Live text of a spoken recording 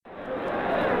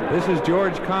This is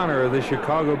George Connor of the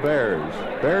Chicago Bears.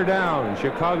 Bear down,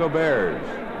 Chicago Bears.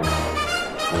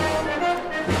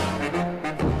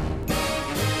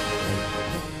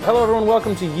 Hello everyone,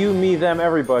 welcome to You, Me, Them,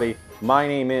 Everybody. My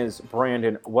name is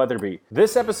Brandon Weatherby.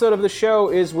 This episode of the show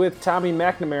is with Tommy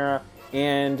McNamara,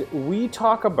 and we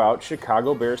talk about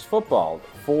Chicago Bears football.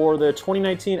 For the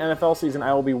 2019 NFL season,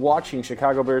 I will be watching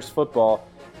Chicago Bears football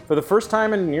for the first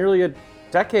time in nearly a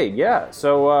decade, yeah.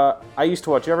 So I used to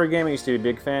watch every game. I used to be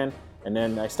a big fan, and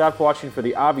then I stopped watching for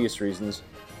the obvious reasons,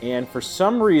 and for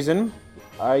some reason,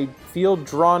 I feel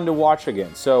drawn to watch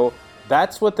again. So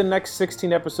that's what the next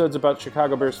 16 episodes about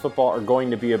Chicago Bears football are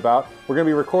going to be about. We're going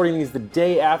to be recording these the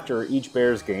day after each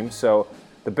Bears game. So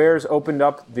the Bears opened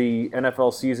up the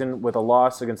NFL season with a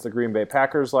loss against the Green Bay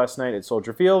Packers last night at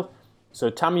Soldier Field. So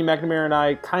Tommy McNamara and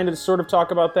I kind of sort of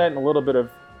talk about that and a little bit of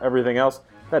everything else.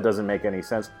 That doesn't make any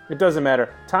sense. It doesn't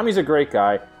matter. Tommy's a great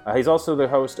guy. He's also the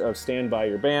host of Stand By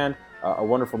Your Band, a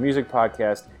wonderful music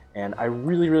podcast. And I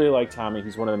really, really like Tommy.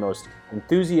 He's one of the most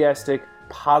enthusiastic,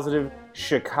 positive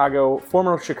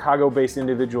former Chicago-based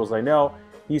individuals I know.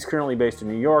 He's currently based in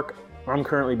New York. I'm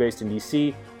currently based in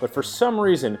D.C. But for some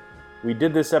reason, we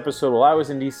did this episode while I was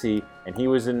in D.C. and he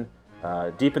was in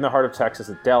deep in the heart of Texas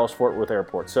at Dallas-Fort Worth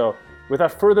Airport. So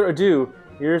without further ado,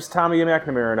 here's Tommy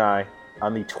McNamara and I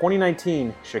on the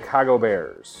 2019 Chicago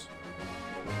Bears.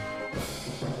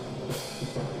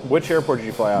 Which airport did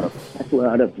you fly out of? I flew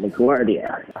out of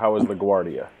LaGuardia. How was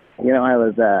LaGuardia? You know,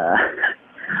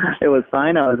 it was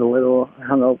fine. I was a little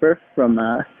hungover from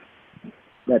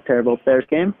that terrible Bears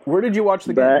game. Where did you watch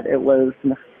the game?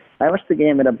 But I watched the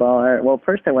game at a bar. Well,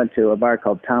 first I went to a bar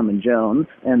called Tom and Jones,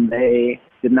 and they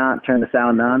did not turn the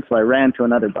sound on, so I ran to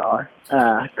another bar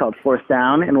called Fourth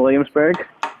Down in Williamsburg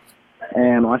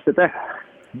and watched it there.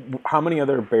 How many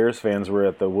other Bears fans were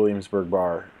at the Williamsburg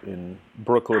bar in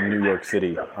Brooklyn, New York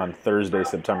City on Thursday,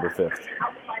 September 5th?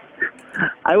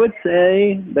 I would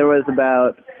say there was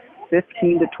about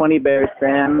 15 to 20 Bears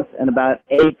fans and about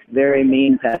 8 very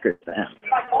mean Packers fans.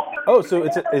 Oh, so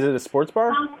is it a sports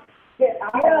bar?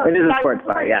 It is a sports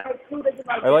bar, yeah.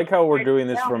 I like how we're doing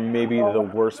this from maybe the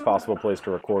worst possible place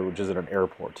to record, which is at an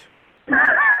airport.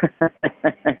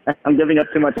 I'm giving up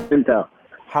too much intel.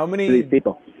 How many to these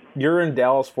people? You're in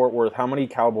Dallas-Fort Worth. How many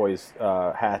Cowboys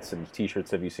hats and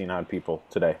T-shirts have you seen on people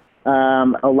today? A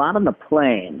lot on the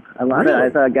plane. Really?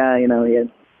 I saw a guy. You know,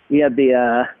 he had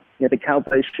the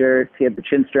Cowboys shirt. He had the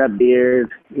chin strap beard.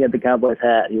 He had the Cowboys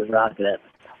hat. He was rocking it.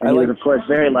 And he was, of course,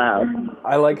 very loud.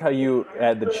 I like how you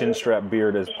add the chin strap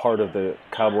beard as part of the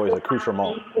Cowboys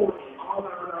accoutrement.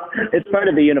 It's part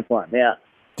of the uniform, yeah.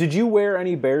 Did you wear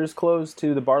any Bears clothes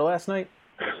to the bar last night?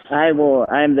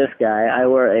 I'm this guy. I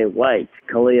wore a white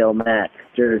Khalil Mack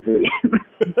jersey.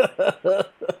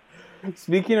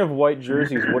 Speaking of white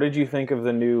jerseys, what did you think of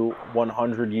the new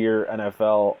 100-year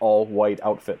NFL all-white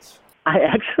outfits?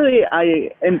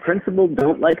 I in principle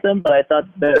don't like them, but I thought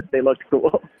that they looked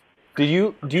cool. Do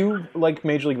you like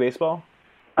Major League Baseball?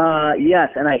 Yes,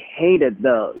 and I hated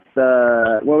those.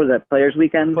 What was that, Players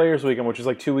Weekend? Players Weekend, which was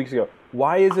like 2 weeks ago.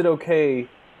 Why is it okay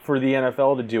for the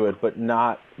NFL to do it, but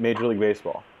not Major League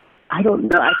Baseball? I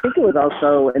don't know. I think it was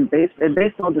also in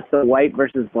baseball, just the white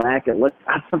versus black.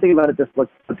 Something about it just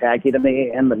looked so tacky to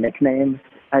me, and the nicknames.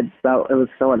 I just thought it was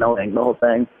so annoying, the whole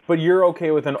thing. But you're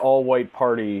okay with an all-white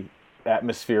party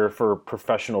atmosphere for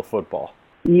professional football?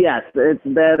 Yes, it's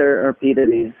that or P.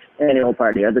 Diddy's annual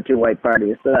party are the two white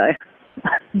parties that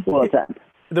I will attend.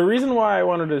 The reason why I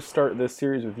wanted to start this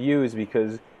series with you is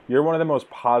because you're one of the most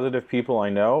positive people I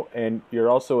know, and you're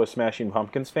also a Smashing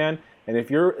Pumpkins fan. And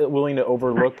if you're willing to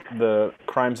overlook the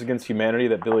crimes against humanity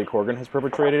that Billy Corgan has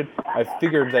perpetrated, I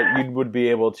figured that you would be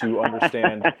able to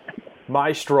understand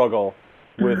my struggle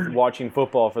with watching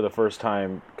football for the first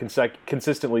time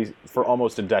consistently for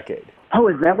almost a decade. Oh,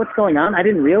 is that what's going on? I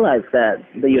didn't realize that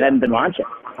you hadn't been watching.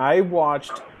 I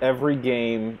watched every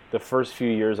game the first few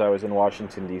years I was in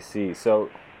Washington, D.C. So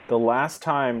the last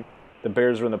time the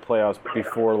Bears were in the playoffs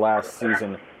before last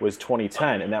season was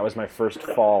 2010, and that was my first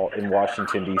fall in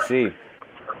Washington, D.C.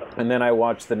 And then I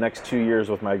watched the next 2 years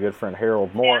with my good friend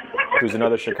Harold Moore, who's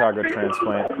another Chicago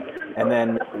transplant. And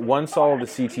then once all of the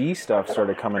CTE stuff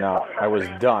started coming out, I was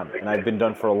done, and I'd been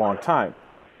done for a long time.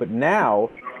 But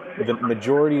now, the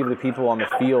majority of the people on the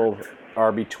field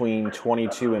are between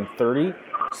 22 and 30,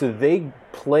 so they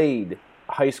played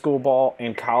high school ball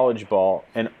and college ball,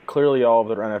 and clearly all of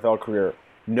their NFL career,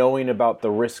 knowing about the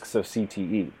risks of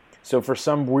CTE. So for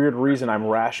some weird reason, I'm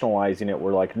rationalizing it.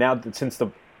 We're like, now that since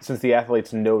the since the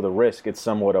athletes know the risk, it's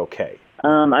somewhat okay.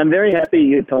 I'm very happy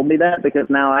you told me that, because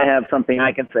now I have something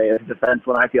I can say as defense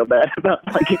when I feel bad about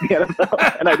liking the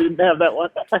NFL, and I didn't have that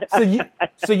one.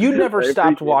 So you never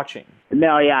stopped watching?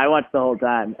 No, yeah, I watched the whole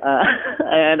time,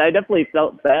 and I definitely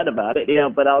felt bad about it,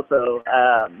 but also,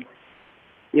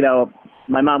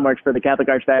 my mom works for the Catholic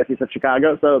Archdiocese of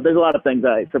Chicago, so there's a lot of things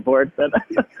I support that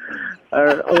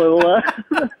are a little.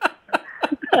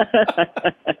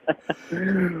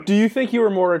 Do you think you were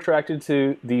more attracted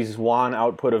to the Zwan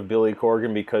output of Billy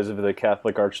Corgan because of the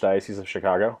Catholic Archdiocese of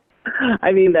Chicago?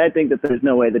 I mean, I think that there's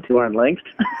no way the two aren't linked.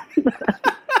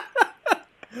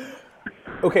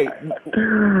 Okay,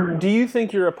 do you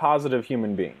think you're a positive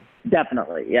human being?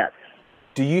 Definitely, yes.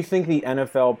 Do you think the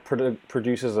NFL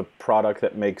produces a product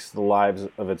that makes the lives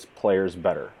of its players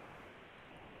better?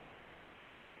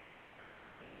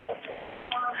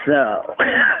 So,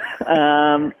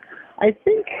 I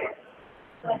think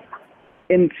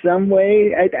in some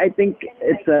way, I think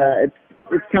it's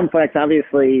complex.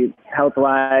 Obviously,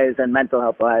 health-wise and mental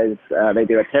health-wise, they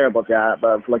do a terrible job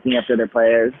of looking after their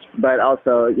players. But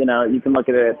also, you can look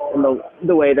at it in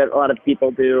the way that a lot of people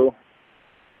do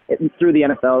through the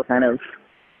NFL, kind of,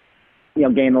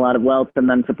 gain a lot of wealth and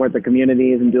then support their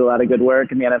communities and do a lot of good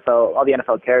work in the NFL, all the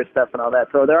NFL cares stuff and all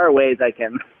that. So there are ways I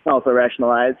can also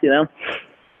rationalize,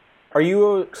 Are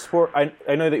you a sport? I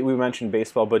know that we mentioned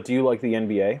baseball, but do you like the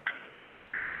NBA?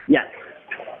 Yes.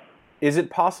 Is it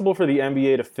possible for the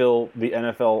NBA to fill the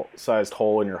NFL-sized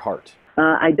hole in your heart?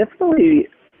 I definitely,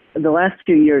 the last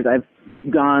few years, I've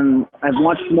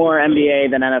watched more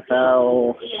NBA than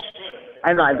NFL. I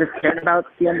don't know, I've just cared about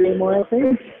the NBA more, I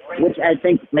think, which I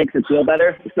think makes it feel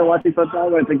better still watching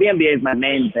football, where it's like the NBA is my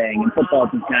main thing, and football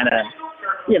is kind of,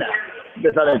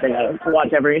 this other thing I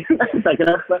watch every second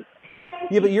of, but.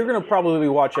 Yeah, but you're going to probably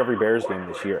watch every Bears game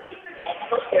this year.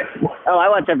 Oh, I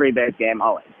watch every Bears game,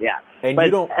 always, yeah. And but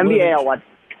you don't NBA, I'll watch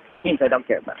teams I don't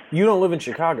care about. You don't live in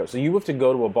Chicago, so you have to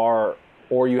go to a bar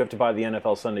or you have to buy the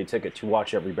NFL Sunday ticket to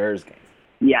watch every Bears game.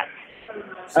 Yes.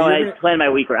 So I plan my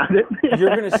week around it.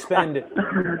 You're going to spend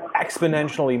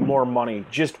exponentially more money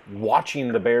just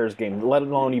watching the Bears game, let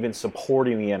alone even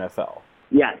supporting the NFL.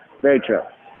 Yes, very true.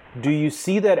 Do you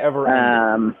see that ever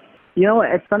ending?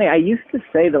 It's funny. I used to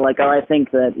say that, I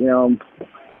think that,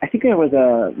 I think there was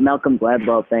a Malcolm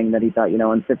Gladwell thing that he thought,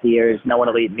 in 50 years, no one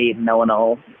will eat meat and no one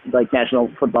will, national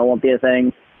football won't be a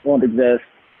thing, won't exist.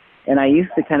 And I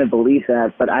used to kind of believe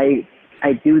that, but I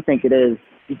do think it is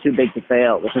too big to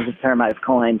fail, which is a term I've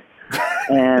coined.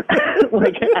 And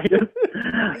I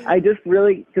just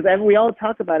really, because we all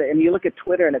talk about it, and you look at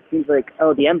Twitter, and it seems like,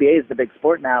 oh, the NBA is the big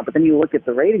sport now. But then you look at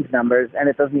the ratings numbers, and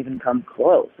it doesn't even come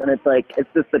close. And it's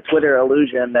just the Twitter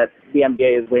illusion that the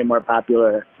NBA is way more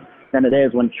popular than it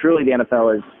is, when truly the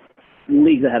NFL is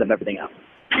leagues ahead of everything else.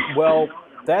 Well,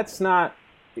 that's not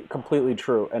completely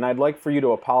true, and I'd like for you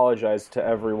to apologize to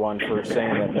everyone for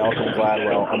saying that Malcolm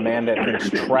Gladwell, a man that thinks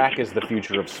track is the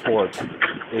future of sports,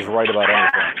 is right about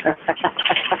anything.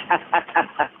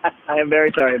 I am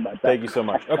very sorry about that. Thank you so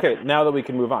much. Okay, now that we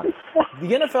can move on. The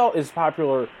NFL is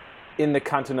popular in the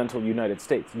continental United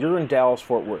States. You're in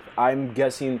Dallas-Fort Worth. I'm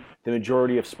guessing the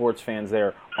majority of sports fans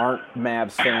there aren't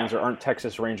Mavs fans or aren't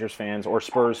Texas Rangers fans or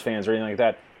Spurs fans or anything like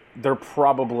that. They're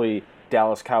probably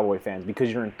Dallas Cowboy fans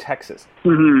because you're in Texas.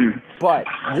 Mm-hmm. But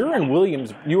you're in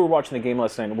you were watching the game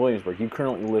last night in Williamsburg. You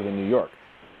currently live in New York.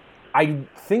 I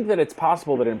think that it's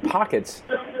possible that in pockets,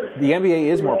 the NBA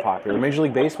is more popular. Major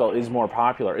League Baseball is more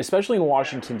popular, especially in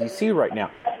Washington, D.C. right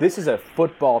now. This is a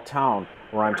football town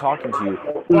where I'm talking to you.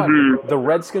 But the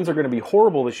Redskins are going to be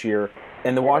horrible this year,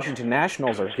 and the Washington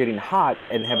Nationals are getting hot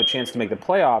and have a chance to make the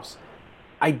playoffs.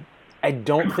 I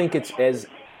don't think it's as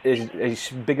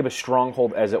big of a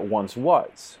stronghold as it once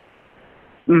was.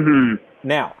 Mm-hmm.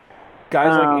 Now,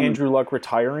 guys like Andrew Luck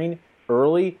retiring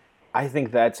early, I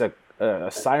think that's a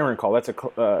siren call. That's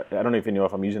I don't even know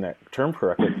if I'm using that term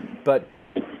correctly, but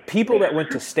people that went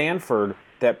to Stanford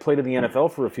that played in the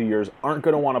NFL for a few years aren't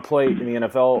going to want to play in the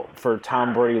NFL for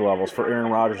Tom Brady levels, for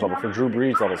Aaron Rodgers levels, for Drew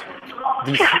Brees levels.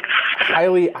 These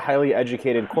highly, highly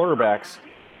educated quarterbacks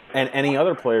and any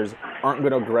other players aren't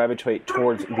going to gravitate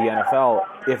towards the NFL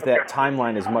if that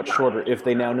timeline is much shorter, if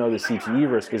they now know the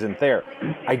CTE risk isn't there.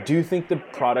 I do think the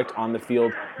product on the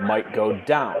field might go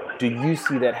down. Do you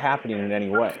see that happening in any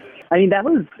way? I mean, that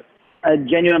was a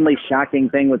genuinely shocking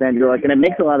thing with Andrew Luck, and it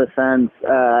makes a lot of sense.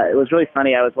 It was really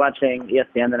funny. I was watching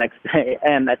ESPN the next day,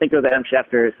 and I think it was Adam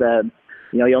Schefter said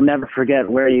you'll never forget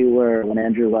where you were when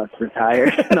Andrew Luck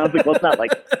retired. And I was like, well, it's not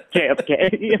like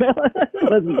JFK,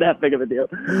 it wasn't that big of a deal.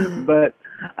 But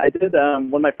I did,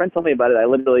 when my friend told me about it, I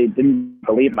literally didn't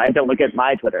believe him. I had to look at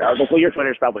my Twitter. I was like, well, your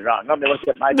Twitter's probably wrong. I'm going to look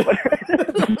at my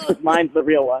Twitter. Mine's the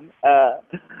real one.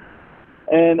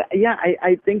 And yeah,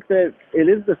 I think that it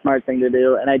is the smart thing to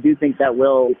do, and I do think that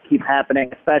will keep happening,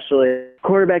 especially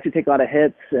quarterbacks who take a lot of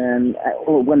hits, and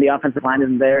when the offensive line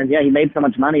isn't there. And yeah, he made so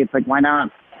much money. It's like, why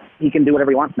not? He can do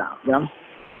whatever he wants now,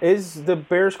 Is the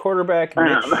Bears quarterback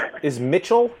is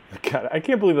Mitchell? God, I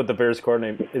can't believe that the Bears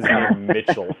quarterback is named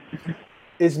Mitchell.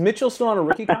 Is Mitchell still on a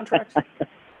rookie contract?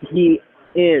 He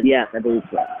is, yes, I believe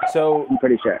so. So I'm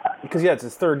pretty sure. Because it's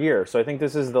his third year, so I think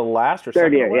this is the last or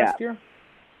third second year, to last year.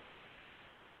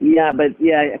 Yeah, but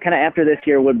kind of after this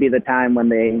year would be the time when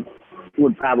they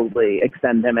would probably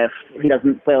extend him if he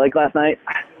doesn't play like last night.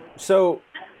 So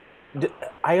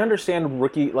I understand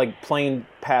playing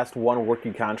past one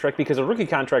rookie contract, because a rookie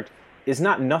contract is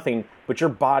not nothing, but your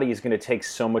body is going to take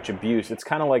so much abuse. It's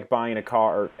kind of like buying a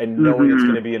car and knowing it's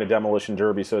going to be in a demolition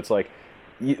derby. So it's like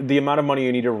the amount of money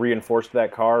you need to reinforce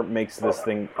that car makes this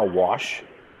thing a wash.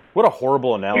 What a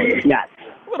horrible analogy. Yes.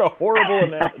 What a horrible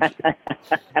analogy.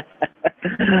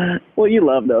 Well, you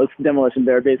love those demolition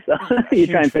derbies, so you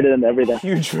try and fit it into everything.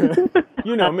 Huge.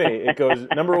 You know me. It goes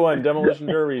number 1, demolition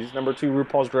derbies. Number 2,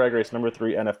 RuPaul's Drag Race. Number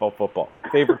 3, NFL football.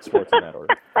 Favorite sports in that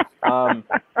order.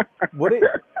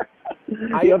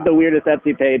 You have the weirdest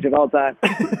Etsy page of all time.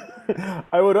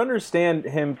 I would understand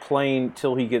him playing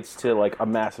till he gets to like a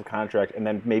massive contract and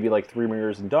then maybe like 3 more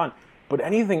years and done. But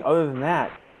anything other than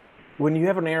that, when you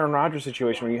have an Aaron Rodgers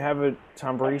situation, when you have a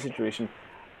Tom Brady situation,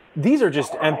 these are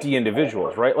just empty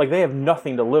individuals, right? Like, they have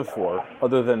nothing to live for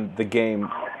other than the game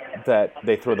that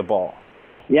they throw the ball.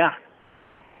 Yeah.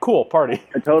 Cool, party.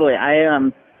 Totally.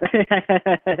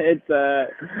 It's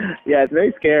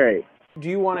very scary. Do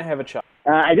you want to have a child?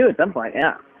 I do at some point,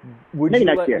 yeah. Would Maybe you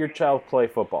next let year. your child play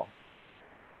football?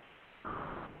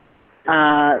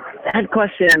 That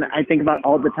question I think about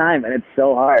all the time, and it's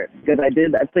so hard because I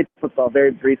played football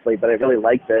very briefly, but I really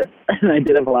liked it, and I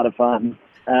did have a lot of fun.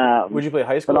 Would you play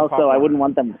high school? But or also, Pop I wouldn't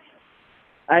want them.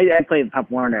 I played Pop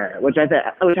Warner, which I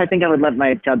think I would let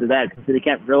my child do that because they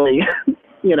can't really,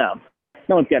 no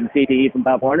one's getting CTE from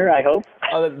Pop Warner. I hope.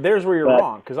 There's where you're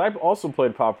wrong, because I've also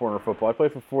played Pop Warner football. I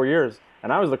played for 4 years,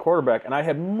 and I was the quarterback, and I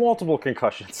had multiple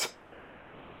concussions.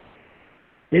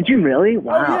 Did you really?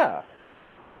 Wow. Oh, yeah.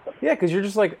 Yeah, because you're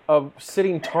just like a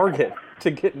sitting target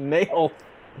to get nailed.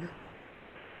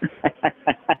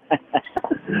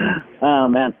 Oh,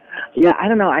 man. Yeah, I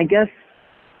don't know. I guess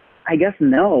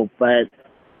no, but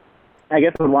I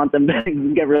guess I would want them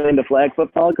to get really into flag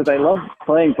football because I love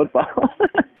playing football.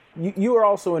 You are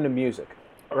also into music,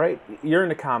 right? You're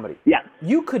into comedy. Yeah.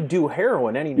 You could do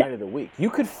heroin any night of the week. You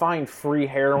could find free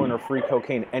heroin or free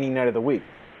cocaine any night of the week.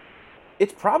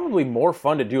 It's probably more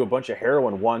fun to do a bunch of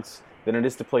heroin once than it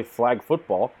is to play flag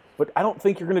football, but I don't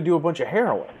think you're going to do a bunch of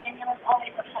heroin.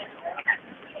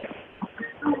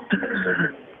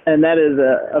 And that is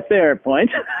a fair point.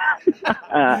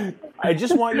 I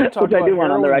just want you to talk about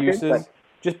heroin uses.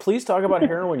 Just please talk about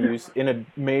heroin use in a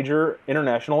major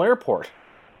international airport.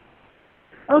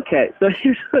 Okay, so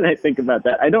here's what I think about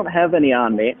that. I don't have any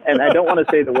on me, and I don't want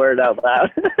to say the word out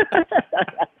loud.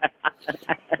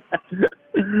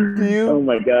 Oh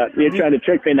my God, you're trying to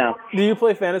trick me now. Do you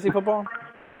play fantasy football?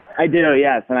 I do,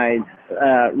 yes, and I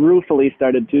ruefully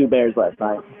started 2 Bears last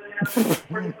night.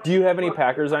 Do you have any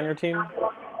Packers on your team?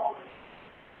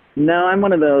 No, I'm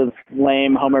one of those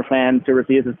lame Homer fans who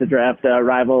refuses to draft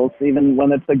rivals, even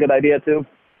when it's a good idea to.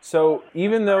 So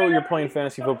even though you're playing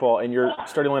fantasy football and your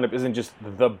starting lineup isn't just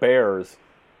the Bears,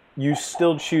 you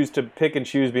still choose to pick and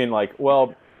choose, being like,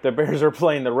 well, the Bears are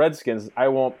playing the Redskins. I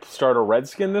won't start a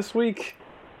Redskin this week.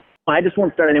 I just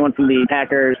won't start anyone from the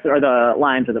Packers or the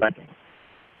Lions or the Vikings.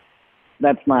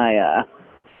 That's my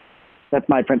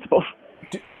principle.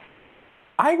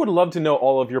 I would love to know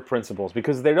all of your principles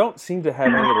because they don't seem to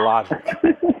have any logic.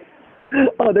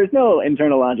 Oh, there's no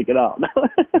internal logic at all.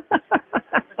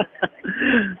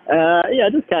 Yeah,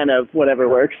 just kind of whatever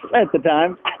works at the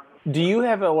time. Do you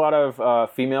have a lot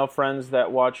of female friends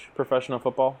that watch professional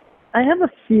football? I have a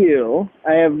few.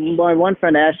 I have my one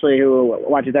friend, Ashley, who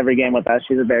watches every game with us.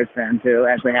 She's a Bears fan, too.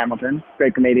 Ashley Hamilton,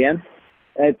 great comedian.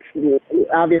 It's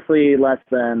obviously less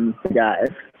than the guys.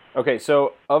 Okay,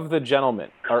 so of the gentlemen,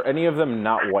 are any of them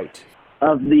not white?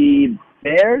 Of the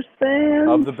Bears fans?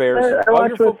 Of the Bears. All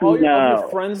your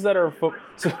friends that are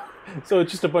so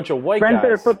it's just a bunch of white friends guys.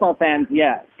 That are football fans,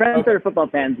 yes. Friends that are football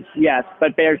fans, yes,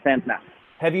 but Bears fans, no.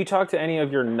 Have you talked to any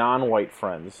of your non-white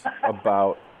friends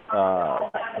about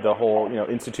the whole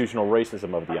institutional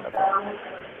racism of the NFL?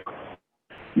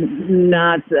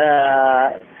 Not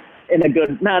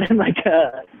not in like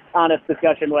a honest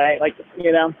discussion way. Like,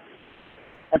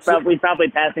 we probably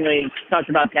passingly talked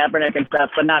about Kaepernick and stuff,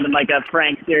 but not in like a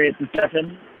frank, serious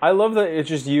discussion. I love that it's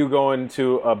just you going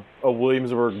to a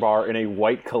Williamsburg bar in a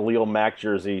white Khalil Mack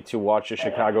jersey to watch a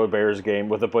Chicago Bears game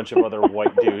with a bunch of other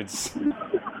white dudes.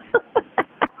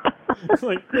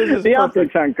 Like, this is the perfect.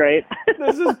 optics aren't great.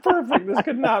 This is perfect. This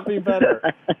could not be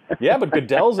better. Yeah, but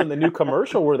Goodell's in the new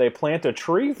commercial where they plant a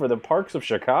tree for the parks of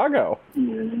Chicago.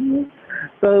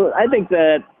 So I think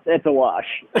that it's a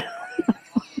wash.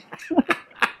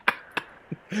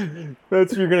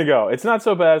 That's where you're going to go. It's not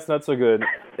so bad. It's not so good.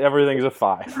 Everything's a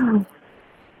 5.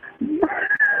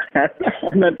 That's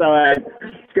how I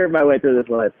skirt my way through this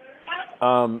life.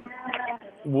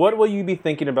 What will you be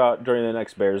thinking about during the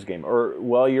next Bears game? Or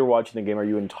while you're watching the game, are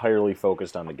you entirely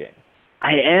focused on the game?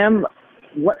 I am.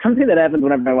 Something that happens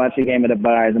whenever I watch a game at a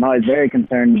bar is I'm always very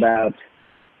concerned about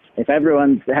if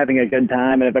everyone's having a good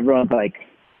time and if everyone's like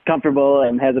comfortable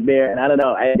and has a beer. And I don't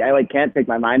know, I like can't take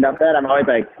my mind off that. I'm always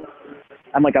like,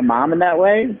 I'm like a mom in that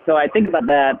way. So I think about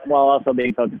that while also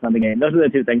being focused on the game. Those are the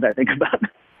two things I think about.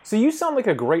 So you sound like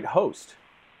a great host.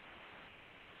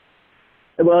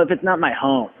 Well, if it's not my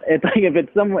home, it's like if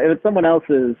it's someone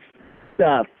else's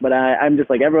stuff, but I'm just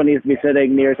like everyone needs to be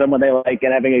sitting near someone they like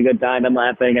and having a good time and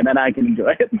laughing, and then I can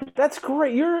enjoy it. That's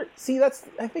great.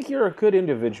 I think you're a good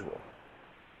individual.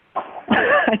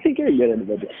 I think you're a good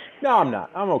individual. No, I'm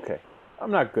not. I'm okay. I'm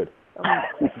not good.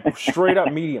 I'm straight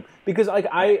up medium. Because like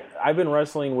I've been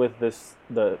wrestling with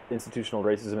the institutional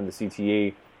racism and the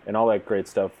CTE and all that great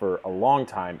stuff for a long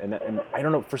time, and I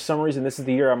don't know, for some reason this is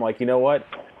the year I'm like, you know what?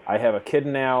 I have a kid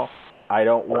now. I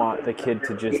don't want the kid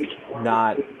to just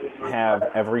not have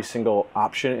every single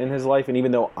option in his life. And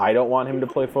even though I don't want him to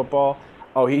play football,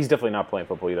 he's definitely not playing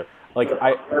football either. Like,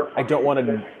 I don't want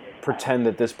to pretend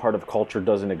that this part of culture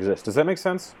doesn't exist. Does that make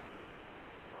sense?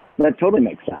 That totally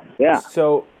makes sense, yeah.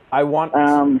 So I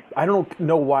don't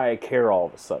know why I care all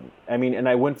of a sudden. I mean, and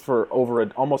I went for over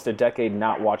almost a decade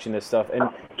not watching this stuff. And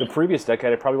the previous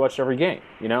decade, I probably watched every game,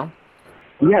 Yeah,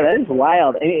 that is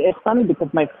wild. It's funny because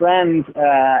my friend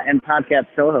and podcast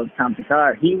co-host Tom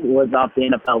McNamara, he was off the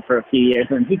NFL for a few years,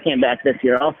 and he came back this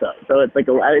year also. So it's like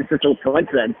it's just a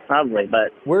coincidence, probably.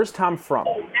 But where's Tom from?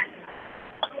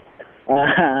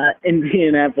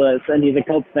 Indianapolis, and he's a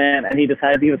Colts fan, and he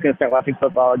decided he was going to start watching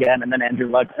football again, and then Andrew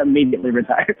Luck immediately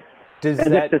retired.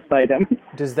 Despite him.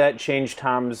 Does that change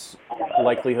Tom's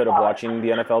likelihood of watching the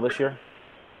NFL this year?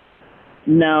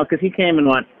 No, because he came and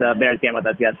watched the Bears game with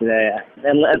us yesterday.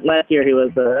 And last year he was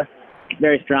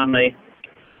very strongly,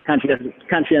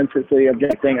 conscientiously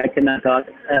objecting. I could not talk.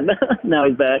 And now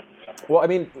he's back. Well, I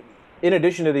mean, in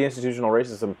addition to the institutional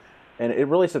racism, and it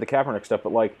relates to the Kaepernick stuff,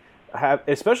 but like,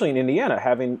 especially in Indiana,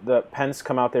 having the Pence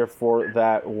come out there for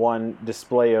that one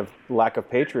display of lack of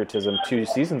patriotism 2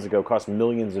 seasons ago cost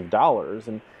millions of dollars.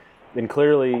 And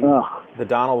clearly the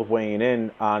Donald weighing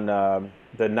in on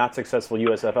the not successful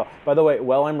USFL. By the way,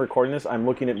 while I'm recording this, I'm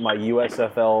looking at my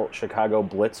USFL Chicago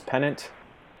Blitz pennant.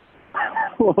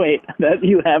 Wait,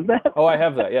 you have that? Oh, I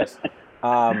have that, yes.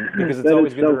 Because it's that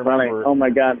always good so to remember. Funny. Oh my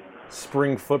God.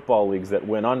 Spring football leagues that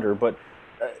went under. But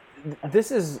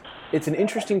it's an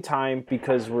interesting time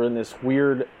because we're in this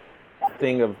weird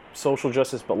thing of social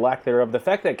justice but lack thereof. The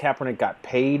fact that Kaepernick got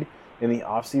paid in the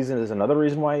offseason is another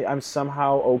reason why I'm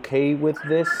somehow okay with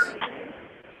this.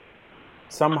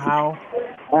 Somehow.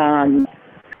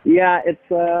 Yeah, it's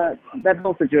that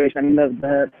whole situation. I mean,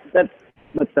 that's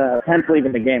Pence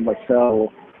leaving the game was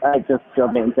so just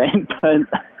drove me insane. But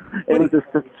it was just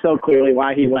so clearly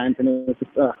why he went, and it was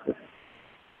just.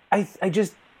 I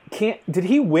just can't. Did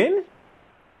he win?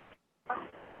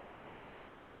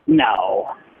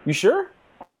 No. You sure?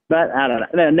 But I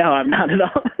don't know. No, I'm not at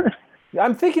all.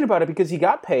 I'm thinking about it because he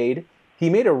got paid. He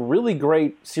made a really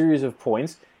great series of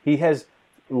points. He has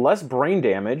less brain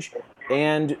damage,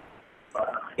 and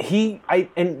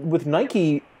with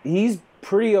Nike, he's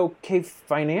pretty okay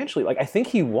financially. Like, I think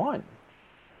he won.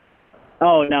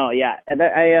 Oh no, yeah. I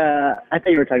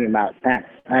thought you were talking about Pence.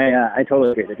 I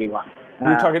totally agree that he won.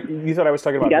 You thought I was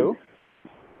talking about who?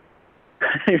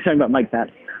 You're talking about Mike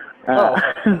Pence.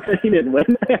 He didn't win.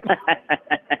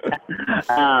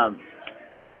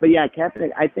 But yeah,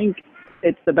 Kaepernick, I think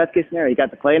it's the best case scenario. He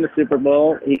got to play in the Super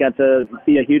Bowl. He got to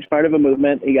be a huge part of a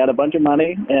movement. He got a bunch of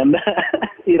money, and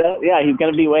he's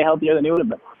going to be way healthier than he would have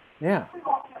been. Yeah.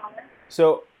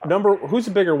 So, who's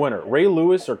the bigger winner, Ray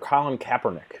Lewis or Colin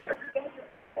Kaepernick?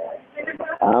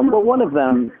 Well, one of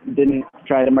them didn't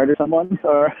try to murder someone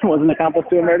or wasn't accomplice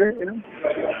to a murder.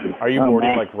 Are you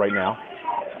boarding like right now?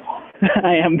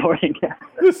 I am boarding. Yeah.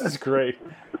 This is great.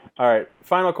 All right,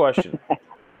 final question.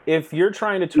 If you're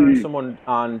trying to turn someone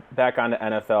back onto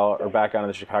NFL or back onto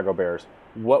the Chicago Bears,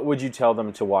 what would you tell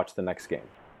them to watch the next game?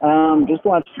 Just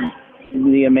watch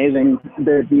the amazing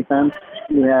Bears defense.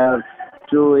 We have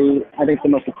Julie, I think the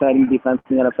most exciting defense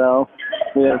in the NFL.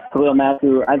 We have Khalil Mack,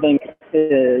 who I think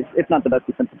is, if not the best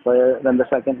defensive player, then the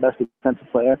second best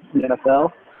defensive player in the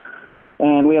NFL.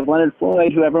 And we have Leonard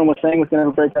Floyd, who everyone was saying was going to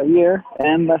have a breakout year,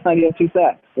 and last night he had 2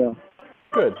 sacks. So.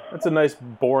 Good. That's a nice,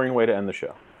 boring way to end the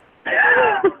show.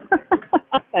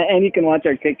 And you can watch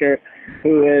our kicker,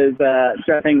 who is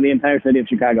stressing the entire city of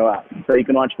Chicago out. So you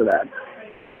can watch for that.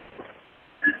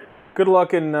 Good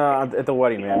luck at the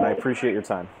wedding, man. I appreciate your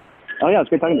time. Oh, yeah, it's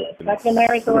great talking to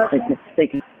you.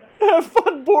 Thank you. Have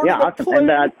fun boarding a plane.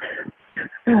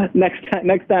 And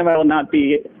next time I will not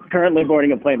be currently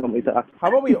boarding a plane when we talk. How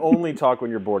about we only talk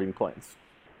when you're boarding planes?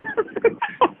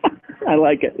 I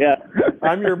like it, yeah.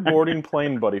 I'm your boarding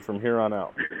plane buddy from here on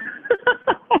out.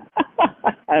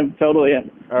 I'm totally in.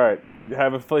 All right.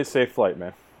 Have a safe flight,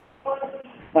 man.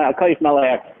 I'll call you from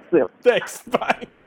LAX. See you. Thanks. Bye.